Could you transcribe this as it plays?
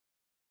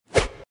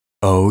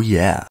Oh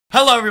yeah.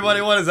 Hello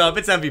everybody, what is up?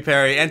 It's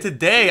MVPerry, and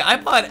today I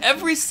bought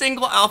every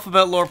single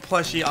Alphabet Lore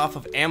plushie off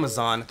of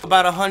Amazon.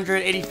 About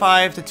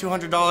 $185 to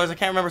 $200, I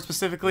can't remember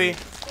specifically.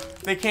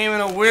 They came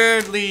in a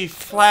weirdly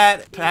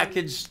flat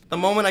package. The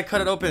moment I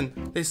cut it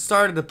open, they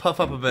started to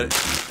puff up a bit.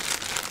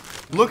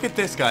 Look at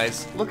this,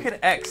 guys. Look at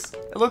X.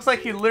 It looks like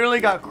he literally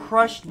got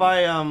crushed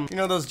by, you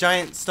know those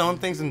giant stone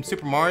things in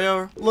Super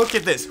Mario? Look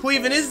at this. Who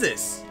even is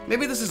this?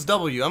 Maybe this is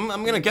W. I'm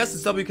gonna guess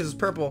it's W because it's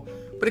purple.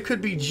 But it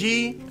could be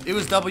G. It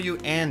was W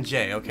and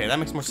J. Okay, that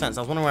makes more sense.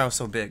 I was wondering why I was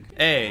so big.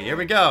 Hey, here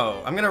we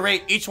go. I'm gonna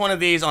rate each one of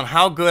these on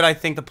how good I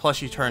think the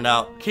plushie turned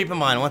out. Keep in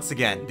mind, once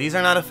again, these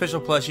are not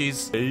official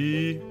plushies.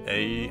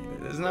 Hey.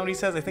 Isn't that what he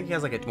says? I think he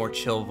has like a more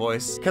chill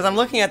voice. Because I'm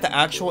looking at the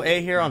actual A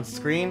here on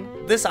screen.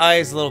 This eye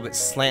is a little bit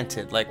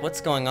slanted. Like,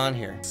 what's going on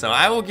here? So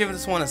I will give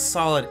this one a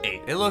solid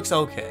 8. It looks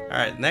okay. All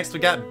right, next we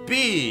got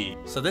B.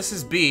 So this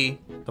is B,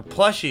 the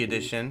plushie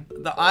edition.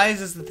 The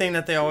eyes is the thing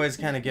that they always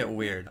kind of get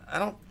weird. I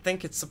don't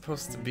think it's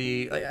supposed to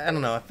be, like, I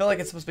don't know. I feel like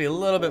it's supposed to be a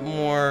little bit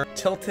more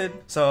tilted.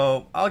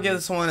 So I'll give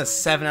this one a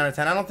 7 out of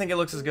 10. I don't think it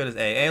looks as good as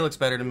A. A looks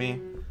better to me.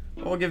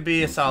 We'll give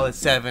B a solid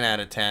 7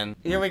 out of 10.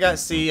 Here we got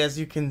C, as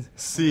you can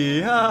see.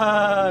 You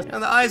know,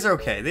 the eyes are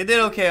okay. They did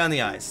okay on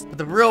the eyes. But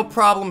the real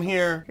problem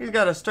here, he's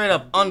got a straight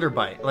up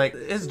underbite. Like,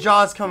 his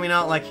jaw's coming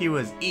out like he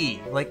was E.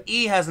 Like,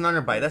 E has an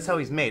underbite. That's how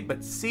he's made.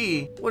 But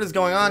C, what is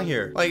going on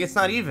here? Like, it's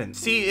not even.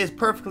 C is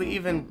perfectly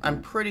even,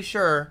 I'm pretty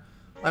sure,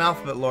 on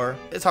Alphabet Lore.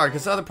 It's hard,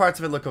 because other parts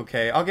of it look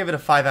okay. I'll give it a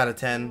 5 out of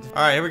 10.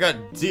 Alright, here we got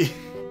D.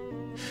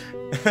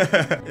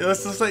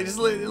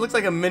 It looks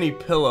like a mini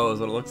pillow is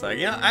what it looks like.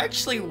 You know,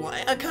 actually,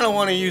 I kind of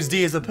want to use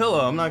D as a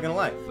pillow. I'm not gonna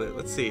lie. But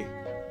let's see.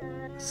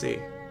 Let's see.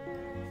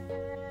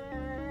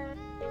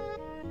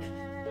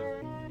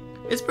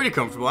 It's pretty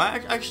comfortable.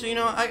 Actually, you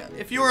know,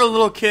 if you were a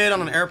little kid on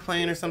an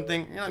airplane or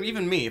something, you know,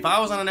 even me, if I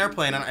was on an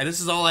airplane and this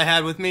is all I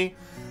had with me,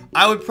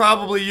 I would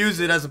probably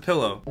use it as a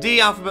pillow. D,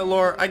 Alphabet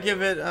Lore, I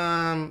give it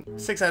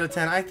 6 out of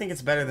 10. I think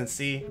it's better than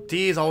C.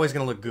 D is always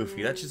gonna look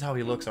goofy. That's just how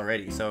he looks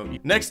already. So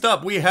next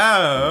up we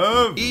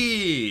have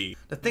E.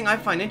 The thing I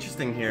find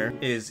interesting here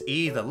is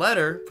E, the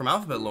letter from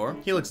Alphabet Lore.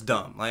 He looks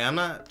dumb. Like, I'm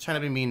not trying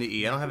to be mean to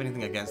E. I don't have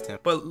anything against him.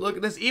 But look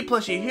at this E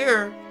plushie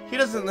here. He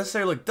doesn't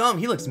necessarily look dumb.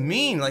 He looks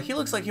mean. Like, he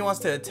looks like he wants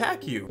to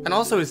attack you. And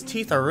also his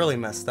teeth are really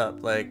messed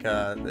up. Like,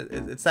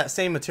 it's that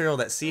same material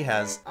that C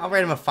has. I'll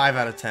rate him a 5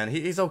 out of 10.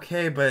 He's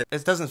okay, but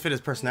it doesn't fit his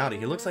personality.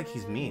 He looks like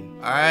he's mean.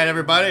 All right,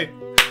 everybody.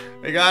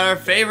 We got our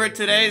favorite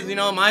today. You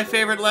know, my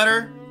favorite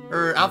letter,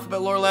 or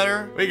Alphabet Lore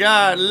letter. We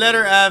got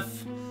letter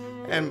F.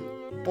 And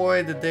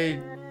boy, did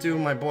they do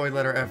my boy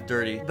letter F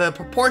dirty. The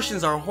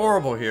proportions are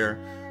horrible here.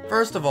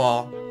 First of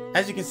all,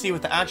 as you can see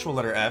with the actual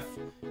letter F,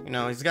 you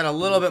know, he's got a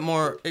little bit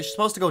more, it's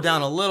supposed to go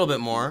down a little bit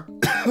more,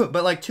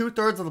 but like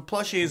 2/3 of the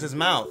plushie is his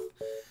mouth.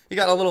 He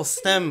got a little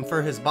stem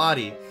for his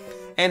body.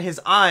 And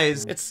his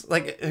eyes, it's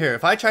like, here,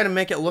 if I try to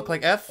make it look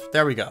like F,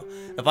 there we go.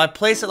 If I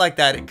place it like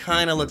that, it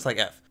kind of looks like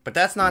F. But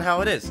that's not how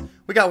it is.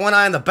 We got one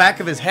eye on the back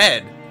of his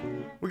head.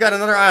 We got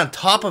another eye on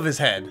top of his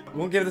head.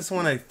 We'll give this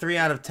one a 3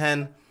 out of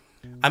 10.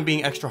 I'm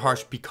being extra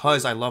harsh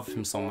because I love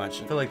him so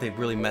much. I feel like they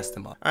really messed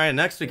him up. All right,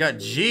 next we got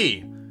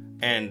G.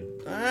 And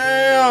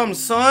damn,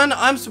 son,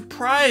 I'm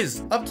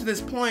surprised. Up to this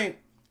point,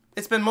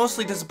 it's been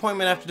mostly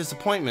disappointment after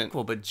disappointment.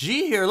 Cool, but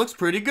G here looks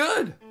pretty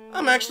good.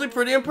 I'm actually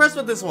pretty impressed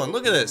with this one.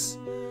 Look at this.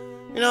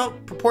 You know,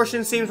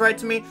 proportion seems right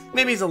to me.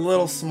 Maybe he's a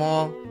little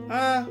small.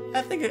 I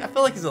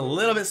feel like he's a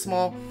little bit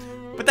small.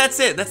 But that's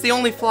it. That's the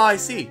only flaw I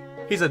see.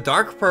 He's a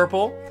dark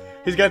purple.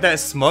 He's got that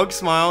smug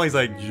smile. He's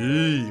like,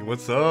 gee,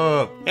 what's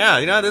up? Yeah,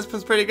 you know, this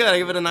one's pretty good. I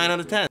give it a 9 out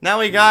of 10. Now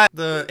we got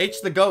the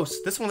H the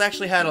Ghost. This one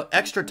actually had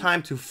extra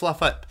time to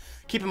fluff up.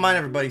 Keep in mind,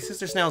 everybody,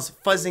 Sister Snail's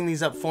fuzzing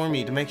these up for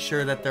me to make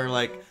sure that they're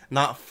like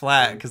not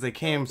flat because they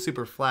came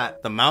super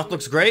flat. The mouth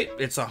looks great.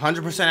 It's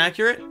 100%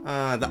 accurate.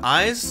 The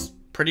eyes,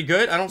 pretty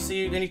good. I don't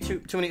see any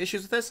too many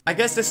issues with this. I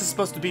guess this is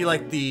supposed to be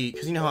like the,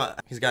 because you know how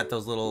he's got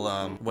those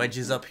little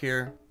wedges up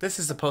here. This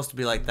is supposed to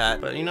be like that.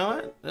 But you know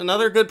what?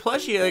 Another good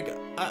plushie. Like,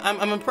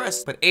 I'm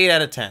impressed. But 8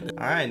 out of 10.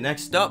 All right,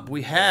 next up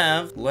we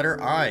have letter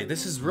I.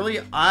 This is really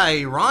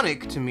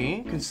ironic to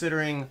me,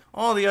 considering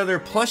all the other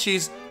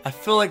plushies. I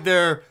feel like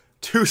they're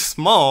too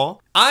small.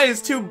 I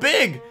is too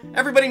big.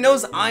 Everybody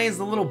knows I is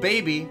the little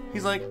baby.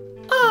 He's like,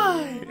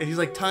 I. And he's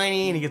like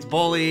tiny and he gets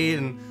bullied,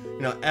 and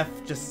you know, F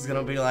just is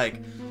gonna be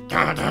like,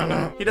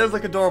 he does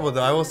look adorable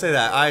though, I will say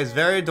that. I is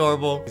very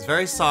adorable. He's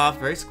very soft,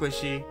 very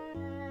squishy.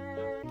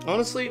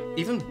 Honestly,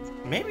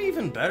 maybe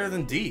even better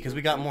than D, because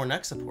we got more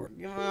neck support.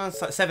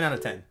 7 out of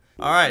 10.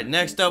 Alright,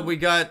 next up we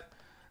got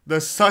the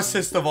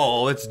sussest of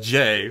all. It's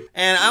J.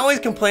 And I always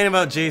complain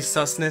about J's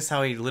susness,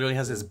 how he literally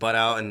has his butt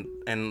out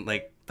and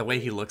like the way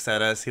he looks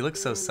at us. He looks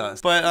so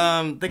sus.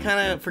 But they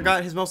kind of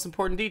forgot his most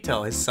important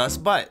detail, his sus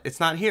butt. It's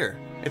not here.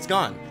 It's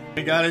gone.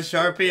 We got a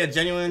Sharpie, a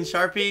genuine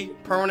Sharpie,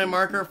 permanent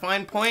marker,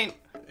 fine point.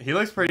 He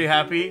looks pretty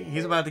happy.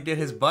 He's about to get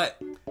his butt.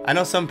 I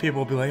know some people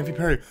will be like,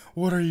 MVPerry,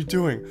 what are you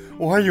doing?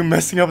 Why are you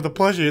messing up the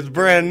plushie? It's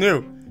brand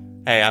new.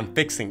 Hey, I'm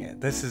fixing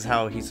it. This is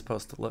how he's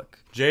supposed to look.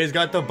 Jay's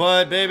got the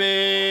butt,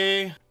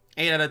 baby.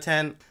 8 out of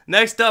 10.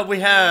 Next up,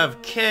 we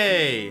have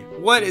K.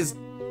 What is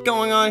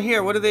going on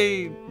here? What are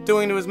they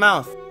doing to his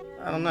mouth?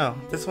 I don't know.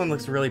 This one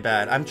looks really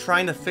bad. I'm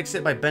trying to fix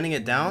it by bending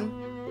it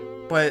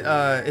down, but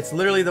it's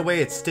literally the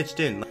way it's stitched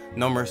in.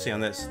 No mercy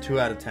on this. 2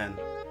 out of 10.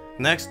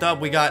 Next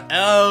up, we got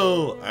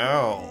L.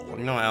 L.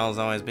 You know L's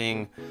always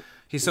being...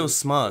 He's so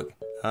smug.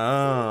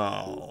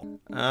 Oh.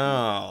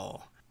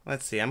 Oh.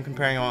 Let's see. I'm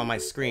comparing him on my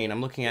screen. I'm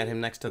looking at him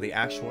next to the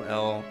actual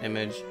L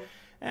image.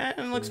 And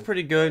it looks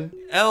pretty good.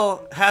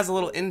 L has a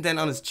little indent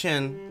on his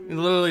chin.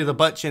 Literally the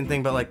butt chin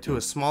thing, but like to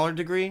a smaller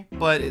degree.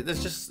 But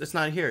it's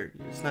not here.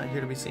 It's not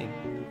here to be seen.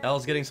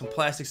 L's getting some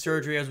plastic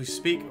surgery as we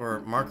speak, or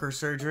marker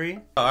surgery.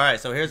 Alright,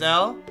 so here's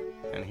L.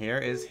 And here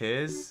is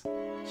his...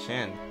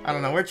 chin. I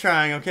don't know, we're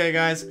trying, okay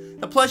guys?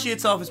 The plushie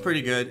itself is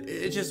pretty good.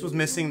 It just was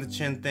missing the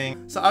chin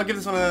thing. So I'll give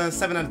this one a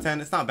 7 out of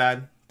 10. It's not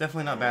bad.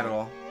 Definitely not bad at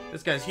all.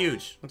 This guy's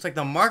huge. Looks like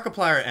the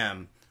Markiplier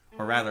M.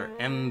 Or rather,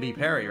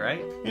 MVPerry,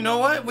 right? You know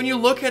what? When you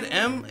look at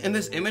M in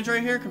this image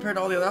right here compared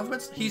to all the other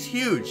alphabets, he's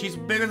huge. He's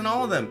bigger than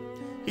all of them.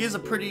 He is a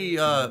pretty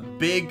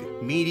big,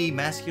 meaty,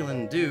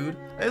 masculine dude.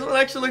 This one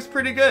actually looks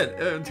pretty good.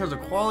 In terms of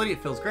quality,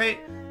 it feels great.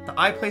 The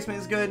eye placement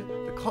is good.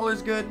 The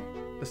color's good.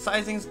 The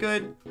sizing's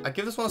good. I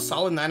give this one a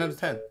solid 9 out of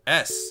 10.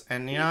 S.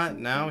 And you know what?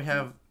 Now we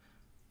have...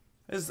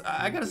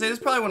 I gotta say, this is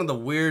probably one of the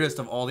weirdest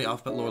of all the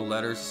alphabet lore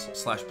letters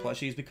slash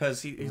plushies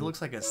because he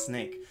looks like a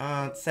snake.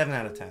 7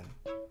 out of 10.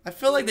 I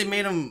feel like they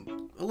made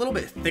him a little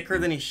bit thicker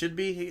than he should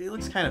be. He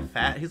looks kind of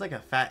fat. He's like a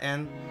fat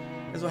N.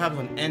 This is what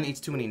happens when N eats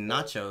too many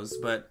nachos.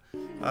 But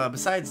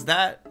besides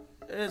that,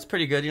 it's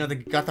pretty good. You know, they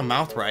got the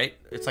mouth right.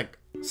 It's like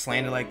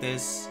slanted like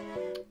this.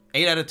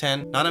 8 out of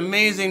 10. Not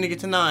amazing to get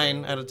to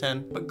 9 out of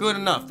 10, but good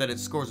enough that it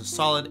scores a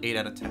solid 8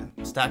 out of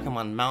 10. Stack him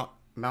on Mount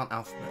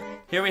Alphabet.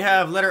 Here we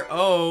have letter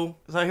O.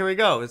 So here we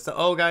go. It's the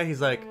O guy. He's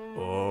like,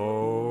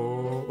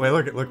 oh. Wait,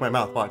 look at my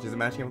mouth. Watch. Is it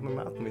matching up with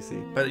my mouth? Let me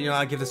see. But you know,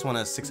 I give this one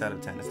a 6 out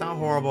of 10. It's not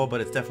horrible,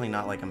 but it's definitely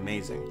not like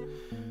amazing.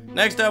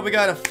 Next up, we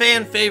got a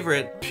fan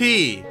favorite,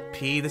 P.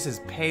 P. This is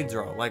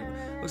Pedro. Like,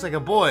 looks like a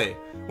boy.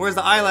 Where's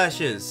the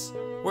eyelashes?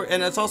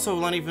 And it's also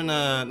not even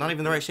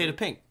the right shade of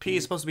pink. P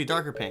is supposed to be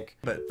darker pink.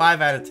 But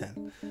 5 out of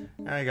 10.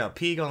 There you go.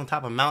 P goes on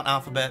top of Mount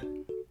Alphabet.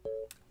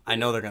 I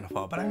know they're gonna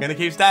fall, but I'm gonna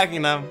keep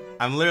stacking them.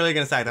 I'm literally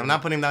gonna stack them. I'm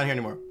not putting them down here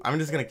anymore. I'm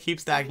just gonna keep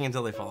stacking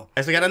until they fall.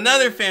 Okay, so we got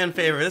another fan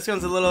favorite. This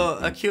one's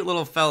a cute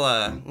little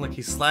fella. Look,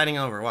 he's sliding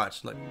over.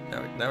 Watch. Look.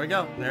 There we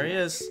go. There he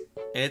is.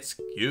 It's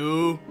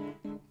Q.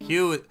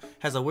 Q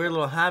has a weird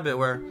little habit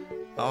where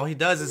all he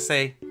does is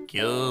say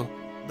Q.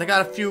 They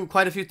got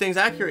quite a few things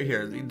accurate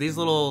here. These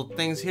little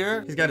things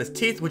here. He's got his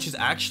teeth, which is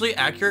actually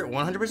accurate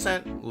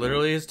 100%.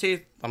 Literally his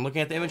teeth. I'm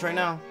looking at the image right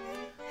now.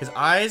 His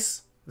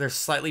eyes, they're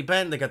slightly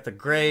bent. They got the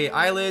gray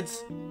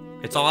eyelids.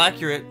 It's all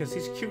accurate because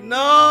he's cute.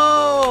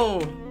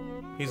 No!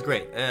 He's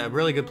great.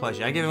 Really good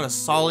plushie. I give him a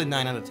solid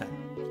 9 out of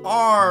 10.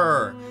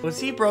 R. Was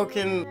he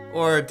broken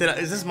or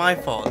is this my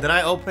fault? Did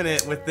I open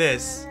it with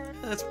this?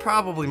 That's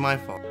probably my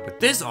fault.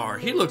 But this R,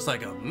 he looks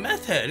like a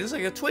meth head. He's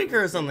like a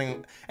tweaker or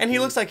something. And he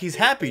looks like he's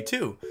happy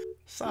too.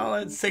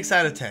 Solid 6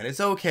 out of 10. It's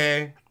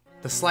okay.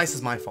 The slice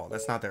is my fault.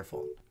 That's not their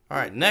fault.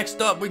 Alright,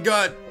 next up we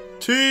got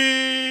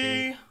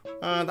T.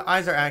 The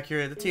eyes are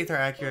accurate. The teeth are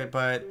accurate.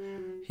 But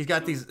he's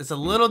got these. It's a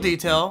little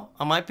detail.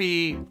 I might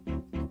be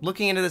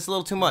looking into this a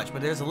little too much.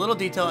 But there's a little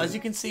detail. As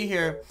you can see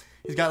here,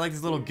 he's got like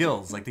these little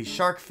gills. Like these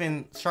shark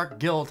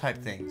gill type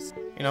things.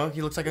 You know,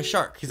 he looks like a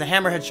shark. He's a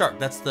hammerhead shark.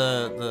 That's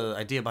the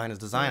idea behind his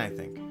design, I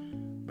think.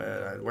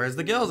 But where's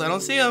the gills? I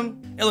don't see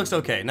them. It looks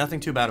okay. Nothing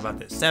too bad about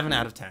this. 7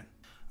 out of 10.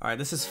 All right,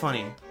 this is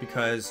funny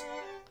because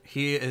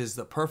he is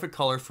the perfect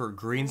color for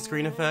green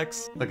screen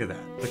effects. Look at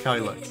that. Look how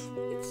he looks.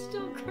 It's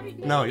still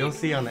green. No, you'll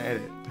see on the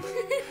edit.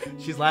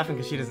 She's laughing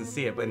because she doesn't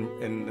see it, but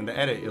in the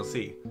edit, you'll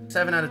see.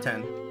 7 out of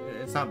 10.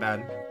 It's not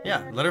bad.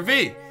 Yeah, letter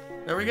V.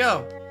 There we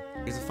go.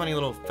 He's a funny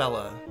little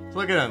fella.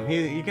 Look at him.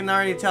 You can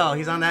already tell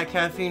he's on that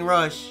caffeine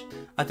rush.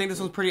 I think this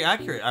one's pretty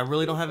accurate. I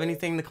really don't have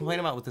anything to complain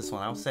about with this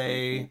one. I'll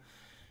say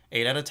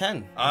 8 out of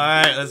 10. All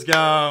right, let's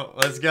go.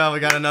 Let's go. We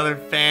got another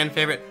fan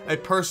favorite, a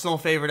personal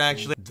favorite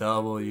actually.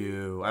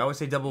 W. I always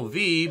say double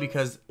V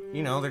because,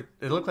 you know,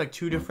 they look like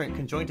two different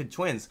conjointed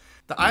twins.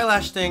 The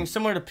eyelash thing,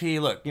 similar to P.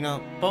 Look, you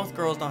know, both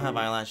girls don't have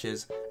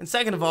eyelashes. And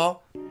second of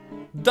all,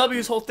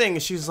 W's whole thing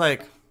is she's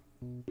like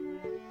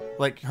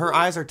her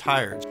eyes are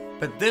tired.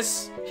 But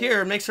this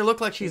here makes her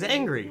look like she's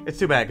angry. It's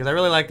too bad because I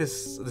really like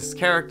this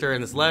character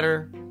in this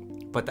letter.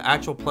 But the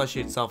actual plushie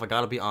itself, I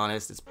gotta be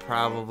honest, it's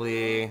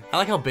probably... I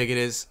like how big it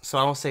is, so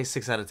I won't say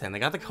 6 out of 10. They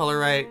got the color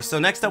right. So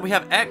next up we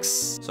have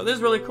X. So this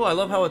is really cool. I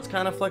love how it's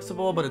kind of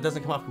flexible, but it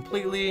doesn't come off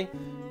completely.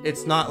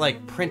 It's not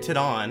like printed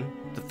on.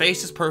 The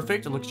face is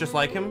perfect. It looks just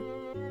like him.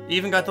 You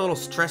even got the little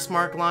stress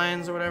mark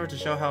lines or whatever to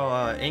show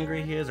how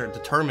angry he is, or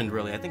determined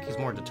really. I think he's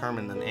more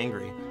determined than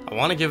angry. I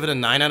want to give it a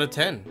 9 out of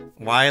 10.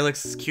 Y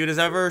looks as cute as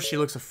ever. She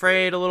looks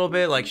afraid a little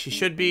bit, like she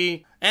should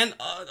be. And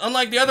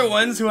unlike the other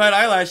ones who had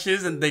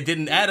eyelashes and they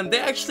didn't add them, they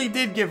actually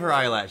did give her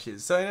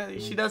eyelashes. So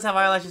she does have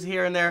eyelashes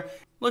here and there.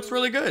 Looks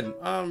really good.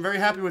 I'm very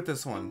happy with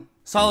this one.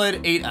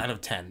 Solid 8 out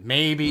of 10,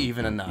 maybe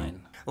even a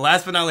 9.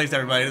 Last but not least,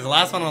 everybody, this is the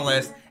last one on the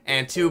list,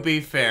 And to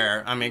be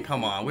fair, I mean,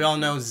 come on. We all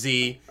know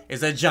Z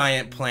is a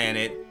giant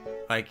planet.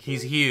 Like,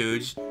 he's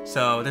huge.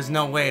 So there's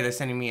no way they're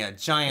sending me a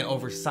giant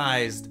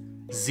oversized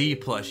Z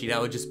plushie. That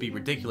would just be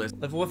ridiculous.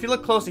 Well, if you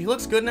look closely, he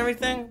looks good and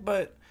everything,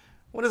 but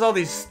what is all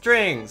these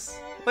strings?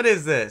 What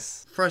is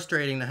this?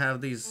 Frustrating to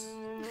have these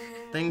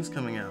things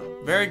coming out.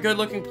 Very good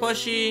looking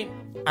plushie.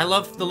 I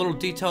love the little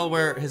detail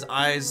where his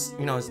eyes,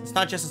 you know, it's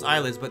not just his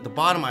eyelids, but the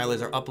bottom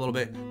eyelids are up a little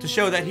bit to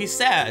show that he's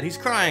sad, he's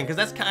crying, because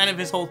that's kind of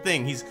his whole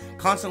thing. He's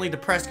constantly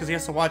depressed because he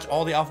has to watch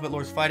all the Alphabet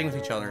Lords fighting with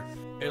each other.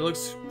 It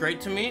looks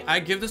great to me. I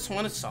give this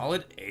one a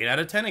solid 8 out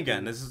of 10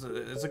 again. This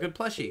is a good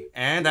plushie.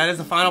 And that is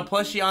the final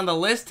plushie on the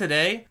list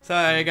today. So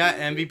I got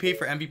MVP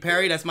for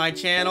MVPerry. That's my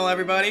channel,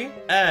 everybody.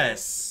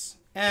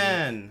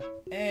 S-N-A-I-L.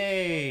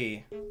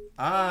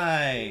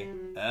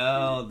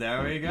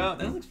 There we go.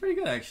 That looks pretty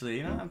good, actually.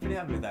 You know, I'm pretty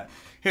happy with that.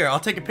 Here, I'll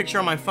take a picture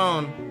on my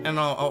phone and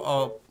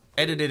I'll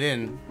edit it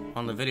in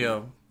on the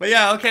video. But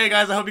yeah, okay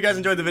guys, I hope you guys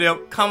enjoyed the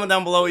video. Comment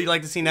down below what you'd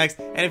like to see next.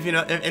 And if you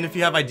know, if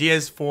you have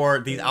ideas for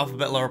these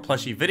Alphabet Lore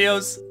plushie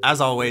videos,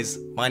 as always,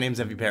 my name's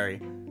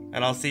MVPerry.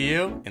 And I'll see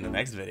you in the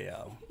next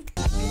video. "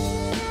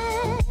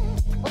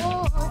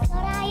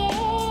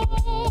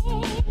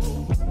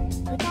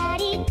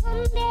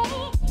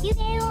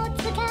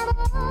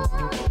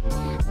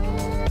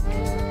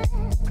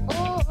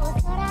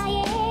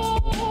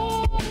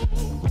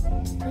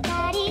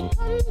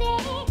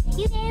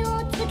夢を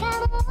つか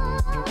もう」